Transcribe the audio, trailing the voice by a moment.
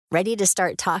Ready to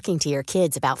start talking to your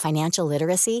kids about financial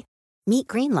literacy? Meet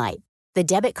Greenlight, the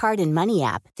debit card and money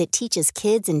app that teaches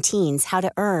kids and teens how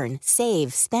to earn,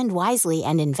 save, spend wisely,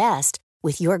 and invest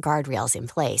with your guardrails in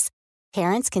place.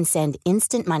 Parents can send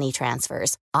instant money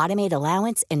transfers, automate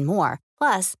allowance, and more.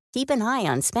 Plus, keep an eye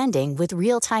on spending with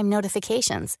real-time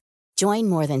notifications. Join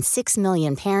more than 6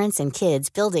 million parents and kids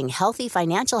building healthy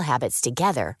financial habits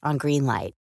together on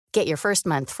Greenlight. Get your first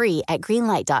month free at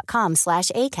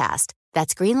greenlight.com/ACAST.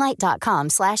 That's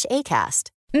greenlight.com/ACAST.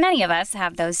 Many of us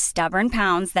have those stubborn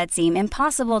pounds that seem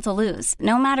impossible to lose,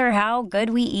 no matter how good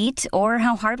we eat or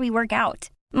how hard we work out.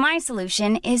 My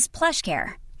solution is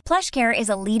PlushCare. PlushCare is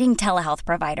a leading telehealth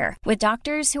provider with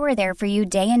doctors who are there for you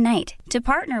day and night to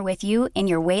partner with you in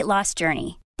your weight loss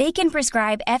journey. They can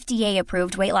prescribe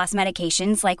FDA-approved weight loss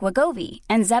medications like Wegovy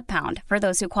and Zepbound for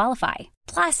those who qualify.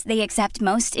 Plus, they accept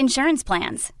most insurance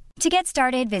plans. To get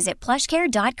started, visit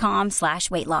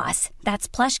plushcare.com/weightloss. That's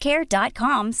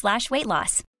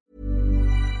plushcare.com/weightloss.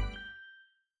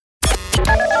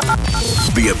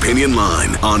 The Opinion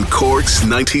Line on Cork's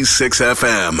 96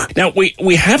 FM. Now,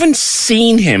 we haven't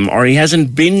seen him, or he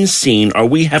hasn't been seen, or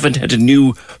we haven't had a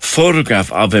new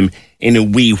photograph of him in a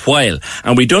wee while.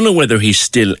 And we don't know whether he's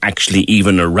still actually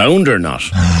even around or not.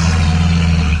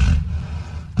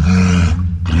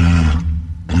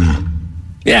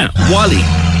 Yeah, Wally.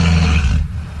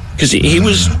 Because he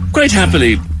was quite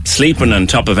happily sleeping on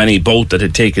top of any boat that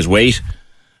would take his weight,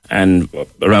 and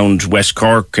around West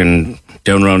Cork and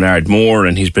down around Ardmore,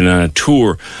 and he's been on a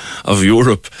tour of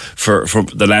Europe for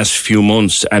the last few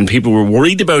months, and people were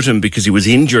worried about him because he was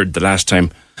injured the last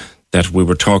time that we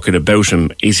were talking about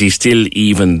him. Is he still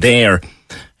even there?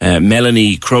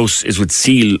 Melanie Crouse is with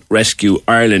Seal Rescue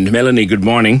Ireland. Melanie, good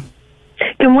morning.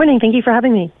 Good morning. Thank you for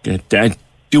having me.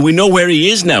 Do we know where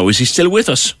he is now? Is he still with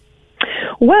us?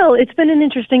 Well, it's been an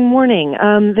interesting morning.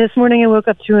 This morning I woke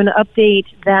up to an update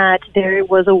that there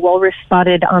was a walrus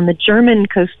spotted on the German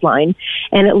coastline,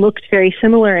 and it looked very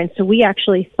similar. And so we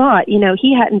actually thought,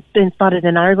 he hadn't been spotted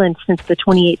in Ireland since the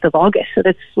 28th of August. So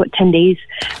that's, 10 days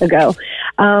ago.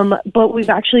 But we've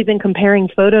actually been comparing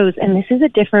photos, and this is a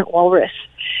different walrus.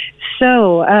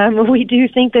 So we do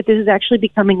think that this is actually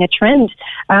becoming a trend,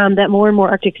 that more and more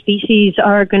Arctic species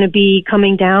are going to be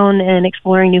coming down and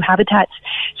exploring new habitats.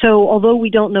 So although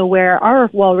we don't know where our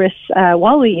walrus,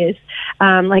 Wally, is,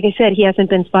 like I said, he hasn't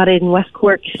been spotted in West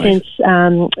Cork since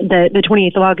the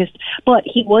 28th of August, but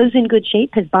he was in good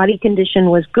shape. His body condition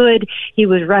was good. He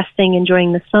was resting,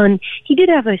 enjoying the sun. He did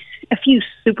have a few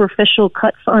superficial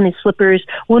cuts on his flippers.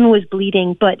 One was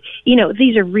bleeding, but,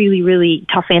 these are really, really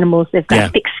tough animals. They've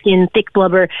got thick skin, thick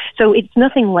blubber. So it's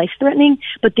nothing life-threatening,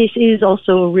 but this is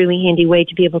also a really handy way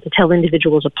to be able to tell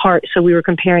individuals apart. So we were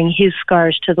comparing his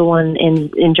scars to the one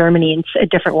in Germany, and a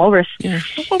different walrus. Yeah.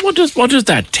 What does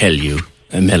that tell you,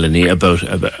 Melanie, about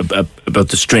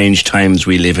the strange times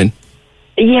we live in?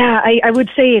 Yeah, I would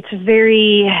say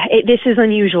this is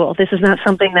unusual. This is not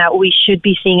something that we should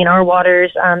be seeing in our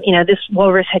waters. This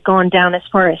walrus had gone down as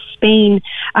far as Spain.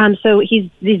 So he's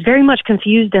very much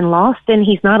confused and lost, and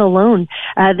he's not alone.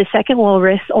 The second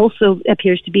walrus also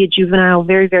appears to be a juvenile,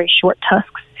 very, very short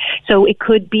tusks. So it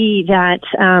could be that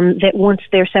once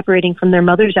they're separating from their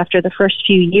mothers after the first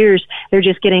few years, they're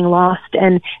just getting lost,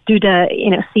 and due to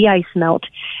sea ice melt,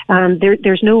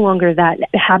 there's no longer that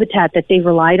habitat that they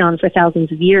relied on for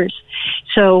thousands of years.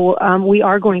 So we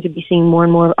are going to be seeing more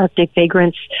and more Arctic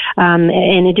vagrants,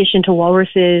 in addition to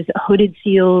walruses, hooded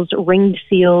seals, ringed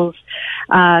seals,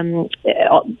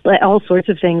 all sorts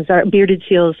of things. Our bearded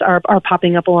seals are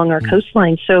popping up along our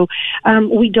coastline. So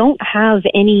we don't have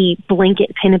any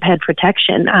blanket pinniped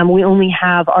protection. We only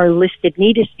have our listed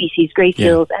native species, grey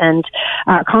seals and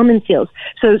common seals.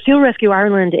 So Seal Rescue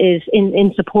Ireland is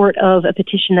in support of a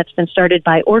petition that's been started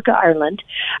by Orca Ireland,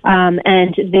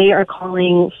 and they are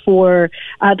calling for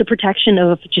the protection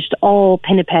of just all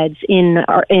pinnipeds in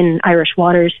Irish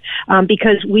waters,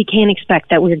 because we can't expect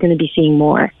that we're going to be seeing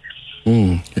more.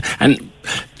 And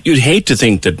you'd hate to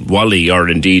think that Wally, or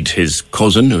indeed his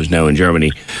cousin, who's now in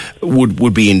Germany,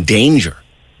 would be in danger.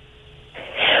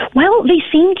 Well, they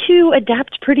seem to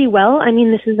adapt pretty well. I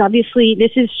mean, this is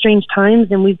strange times,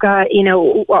 and we've got,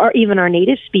 even our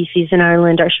native species in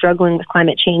Ireland are struggling with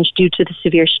climate change due to the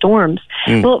severe storms.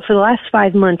 Well, for the last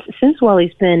 5 months, since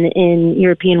Wally's been in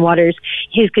European waters,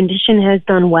 his condition has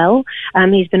done well.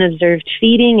 He's been observed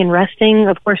feeding and resting.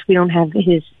 Of course, we don't have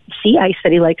his sea ice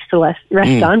that he likes to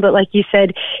rest on, but like you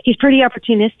said, he's pretty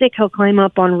opportunistic. He'll climb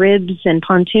up on ribs and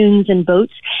pontoons and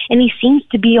boats, and he seems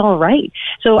to be all right.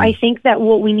 So I think that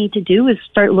what we need to do is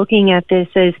start looking at this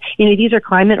as, these are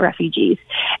climate refugees,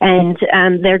 and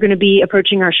they're going to be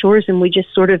approaching our shores, and we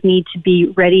just sort of need to be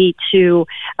ready to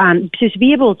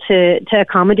be able to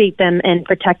accommodate them and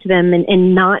protect them,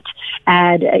 and not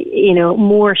add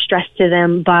more stress to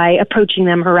them by approaching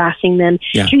them, harassing them,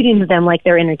 treating them like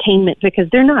they're entertainment, because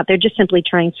they're not. They're just simply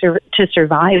trying to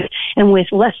survive. And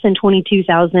with less than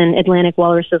 22,000 Atlantic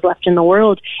walruses left in the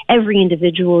world, every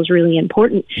individual is really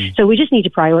important. So we just need to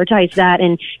prioritize that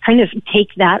and kind of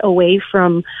take that away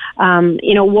from,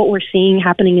 what we're seeing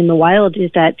happening in the wild is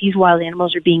that these wild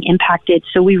animals are being impacted.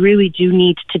 So we really do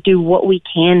need to do what we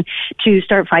can to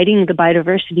start fighting the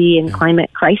biodiversity and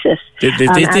climate crisis.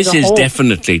 This is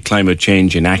definitely climate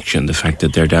change in action, the fact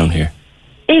that they're down here.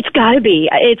 It's got to be.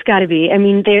 I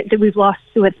mean, we've lost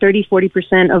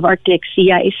 30-40% of Arctic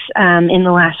sea ice in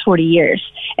the last 40 years,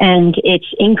 and it's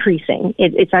increasing.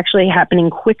 It's actually happening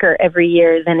quicker every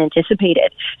year than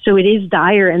anticipated. So it is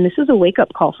dire, and this is a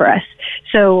wake-up call for us.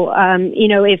 So,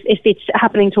 if it's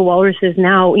happening to walruses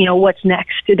now, what's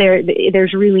next?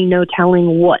 There's really no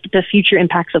telling what the future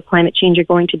impacts of climate change are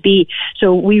going to be.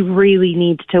 So we really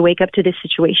need to wake up to this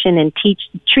situation and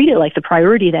treat it like the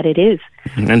priority that it is.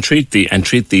 And treat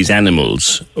these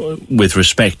animals with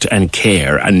respect and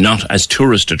care, and not as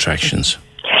tourist attractions.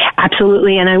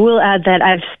 Absolutely. And I will add that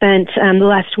I've spent the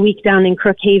last week down in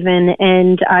Crookhaven,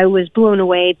 and I was blown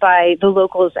away by the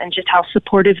locals and just how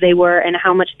supportive they were and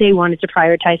how much they wanted to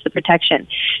prioritize the protection.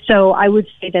 So I would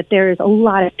say that there is a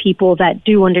lot of people that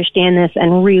do understand this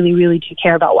and really, really do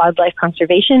care about wildlife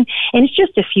conservation. And it's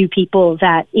just a few people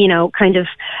that,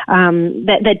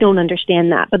 that don't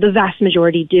understand that. But the vast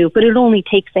majority do. But it only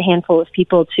takes a handful of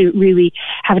people to really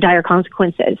have dire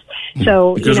consequences.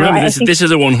 So, because remember, this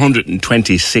is a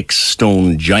 126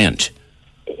 stone giant.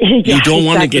 You don't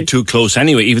want to get too close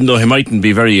anyway, even though he mightn't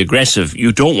be very aggressive.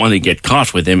 You don't want to get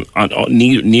caught with him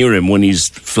near him when he's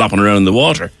flopping around in the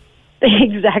water.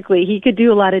 Exactly. He could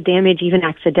do a lot of damage even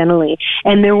accidentally.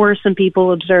 And there were some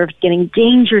people observed getting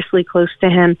dangerously close to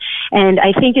him. And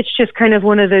I think it's just kind of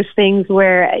one of those things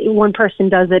where one person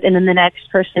does it and then the next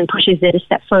person pushes it a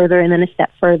step further and then a step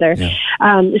further.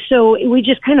 Yeah. So we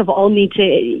just kind of all need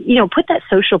to, put that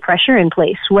social pressure in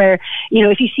place where,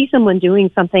 if you see someone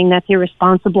doing something that's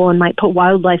irresponsible and might put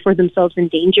wildlife or themselves in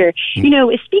danger,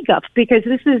 speak up, because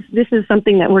this is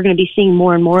something that we're going to be seeing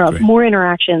more and more of, more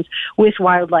interactions with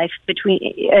wildlife between,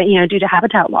 due to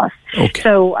habitat loss. Okay.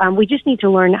 So we just need to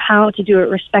learn how to do it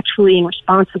respectfully and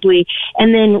responsibly,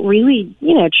 and then really,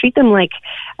 treat them like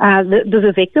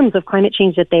the victims of climate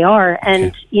change that they are.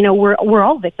 And we're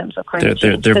all victims of climate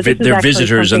change. They're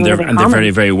visitors, and they're very,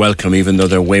 very welcome, even though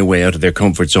they're way out of their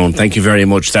comfort zone. Thank you very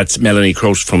much. That's Melanie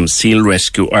Croce from Seal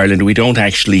Rescue Ireland. We don't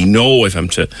actually know, if I'm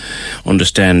to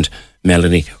understand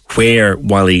Melanie, where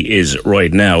Wally is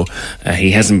right now.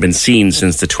 He hasn't been seen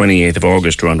since the 28th of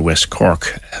August around West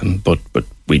Cork, but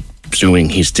we're presuming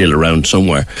he's still around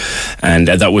somewhere. And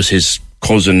that was his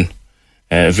cousin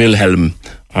Wilhelm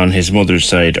on his mother's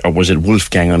side, or was it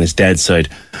Wolfgang on his dad's side,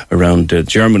 around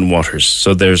German waters.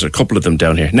 So there's a couple of them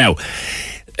down here. Now,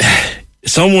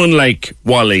 someone like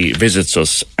Wally visits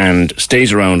us and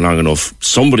stays around long enough,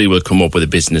 somebody will come up with a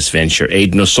business venture.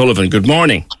 Aidan O'Sullivan, good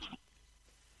morning.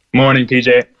 Morning,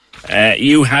 PJ.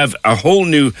 You have a whole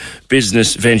new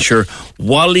business venture,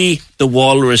 Wally the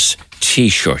Walrus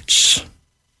T-shirts.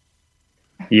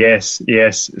 Yes.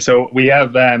 So we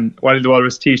have Wally the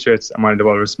Walrus T-shirts and Wally the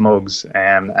Walrus mugs.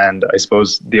 And I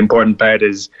suppose the important part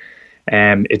is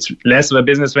it's less of a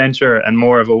business venture and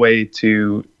more of a way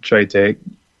to try to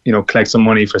collect some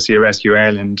money for Sea Rescue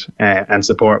Ireland and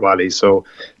support Wally. So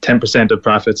 10% of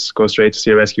profits go straight to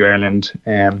Sea Rescue Ireland.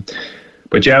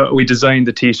 But yeah, we designed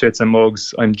the T-shirts and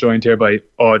mugs. I'm joined here by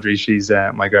Audrey. She's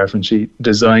my girlfriend. She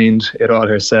designed it all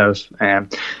herself.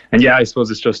 And yeah, I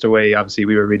suppose it's just a way. Obviously,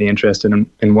 we were really interested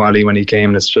in Wally when he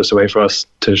came. And it's just a way for us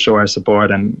to show our support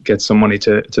and get some money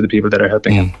to the people that are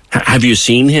helping him. Have you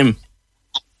seen him?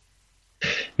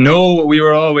 No, we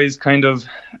were always kind of,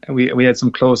 we had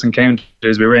some close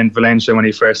encounters. We were in Valencia when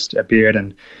he first appeared,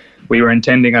 and we were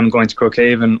intending on going to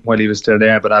Crookhaven while he was still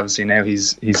there, but obviously now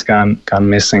he's gone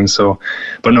missing. So,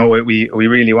 but no, we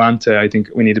really want to. I think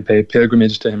we need to pay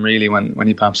pilgrimage to him really when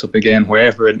he pops up again,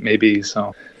 wherever it may be.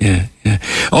 So yeah.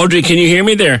 Audrey, can you hear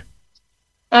me there?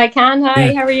 I can.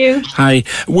 Hi, How are you? Hi.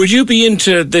 Would you be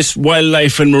into this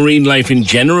wildlife and marine life in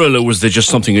general, or was there just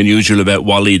something unusual about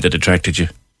Wally that attracted you?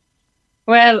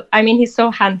 Well, I mean, he's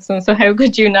so handsome, so how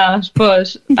could you not?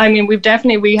 But I mean, we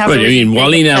have. Well, you mean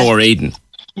Wally now or Aidan?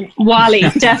 Wally,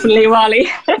 definitely Wally.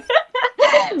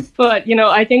 But, you know,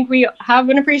 I think we have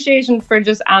an appreciation for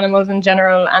just animals in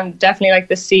general, and definitely like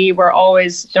the sea. We're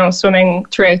always, you know, swimming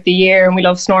throughout the year, and we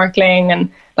love snorkeling,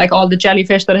 and like all the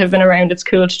jellyfish that have been around, it's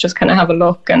cool to just kind of have a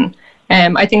look. And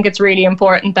I think it's really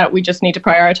important that we just need to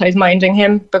prioritize minding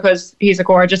him, because he's a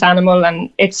gorgeous animal,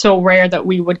 and it's so rare that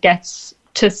we would get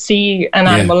to see an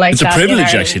animal like that. It's a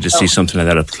privilege actually to see something like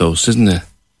that up close, isn't it?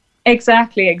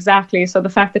 Exactly. So the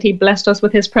fact that he blessed us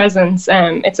with his presence,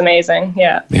 it's amazing.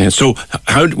 Yeah. So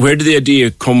where did the idea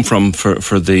come from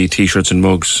for the t-shirts and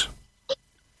mugs?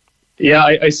 Yeah,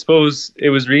 I suppose it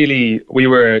was really, we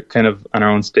were kind of on our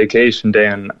own staycation day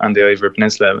on the Ivory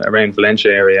Peninsula around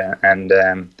Valencia area, and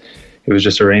it was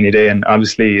just a rainy day, and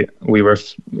obviously we were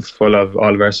full of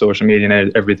all of our social media,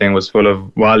 and everything was full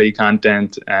of Wally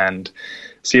content, and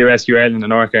Sea Rescue Ireland and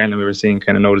North Ireland, we were seeing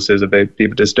kind of notices about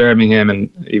people disturbing him, and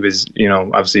he was, you know,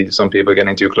 obviously some people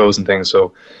getting too close and things.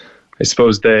 So I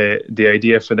suppose the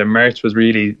idea for the merch was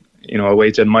really, you know, a way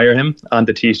to admire him on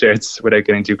the t-shirts without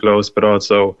getting too close, but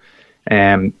also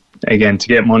again, to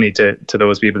get money to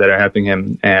those people that are helping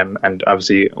him, and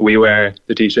obviously we wear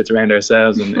the t-shirts around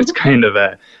ourselves, and it's kind of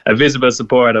a visible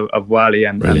support of Wally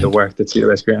and the work that Sea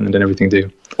Rescue Ireland and everything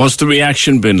do. What's the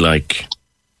reaction been like?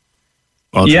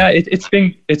 Yeah, it's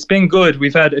been good.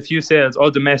 We've had a few sales, all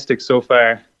domestic so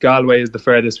far. Galway is the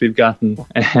furthest we've gotten,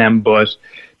 but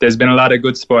there's been a lot of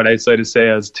good support outside of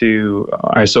sales to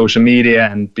our social media,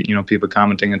 and, you know, people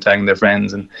commenting and tagging their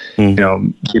friends, and you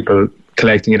know, people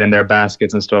collecting it in their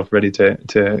baskets and stuff, ready to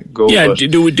go. Yeah, but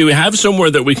do we have somewhere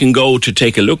that we can go to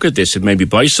take a look at this and maybe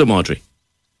buy some, Audrey?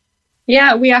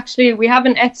 Yeah, we have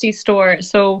an Etsy store,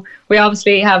 so we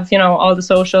obviously have, you know, all the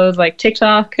socials like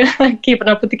TikTok, keeping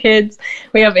up with the kids.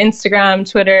 We have Instagram,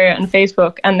 Twitter, and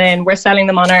Facebook, and then we're selling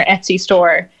them on our Etsy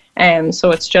store.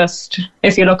 So it's just,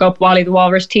 if you look up Wally the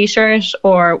Walrus t-shirt,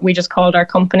 or we just called our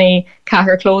company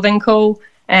Caher Clothing Co.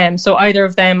 So either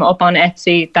of them up on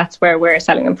Etsy, that's where we're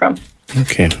selling them from.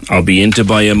 Okay, I'll be in to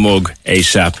buy a mug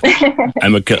ASAP.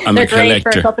 I'm a collector.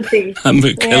 For a cup of tea. I'm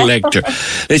a collector.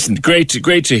 Listen, great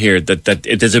to hear that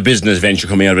there's a business venture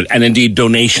coming out of it, and indeed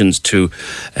donations to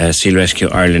Sea Rescue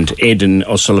Ireland. Aidan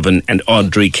O'Sullivan and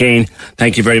Audrey Kane,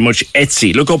 thank you very much.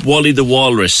 Etsy, look up Wally the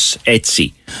Walrus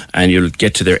Etsy, and you'll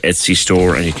get to their Etsy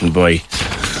store, and you can buy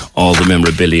all the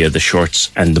memorabilia, the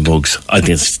shorts and the mugs. I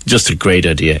think it's just a great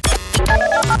idea.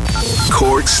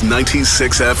 Cork's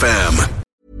 96 FM.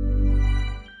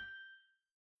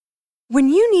 When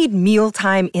you need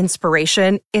mealtime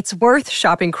inspiration, it's worth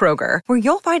shopping Kroger, where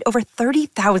you'll find over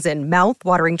 30,000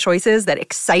 mouth-watering choices that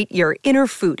excite your inner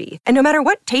foodie. And no matter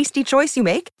what tasty choice you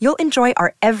make, you'll enjoy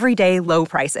our everyday low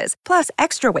prices, plus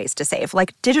extra ways to save,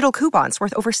 like digital coupons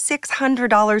worth over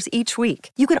 $600 each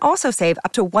week. You can also save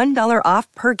up to $1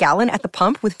 off per gallon at the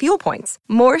pump with fuel points.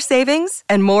 More savings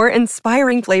and more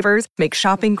inspiring flavors make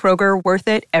shopping Kroger worth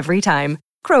it every time.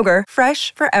 Kroger,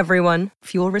 fresh for everyone.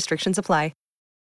 Fuel restrictions apply.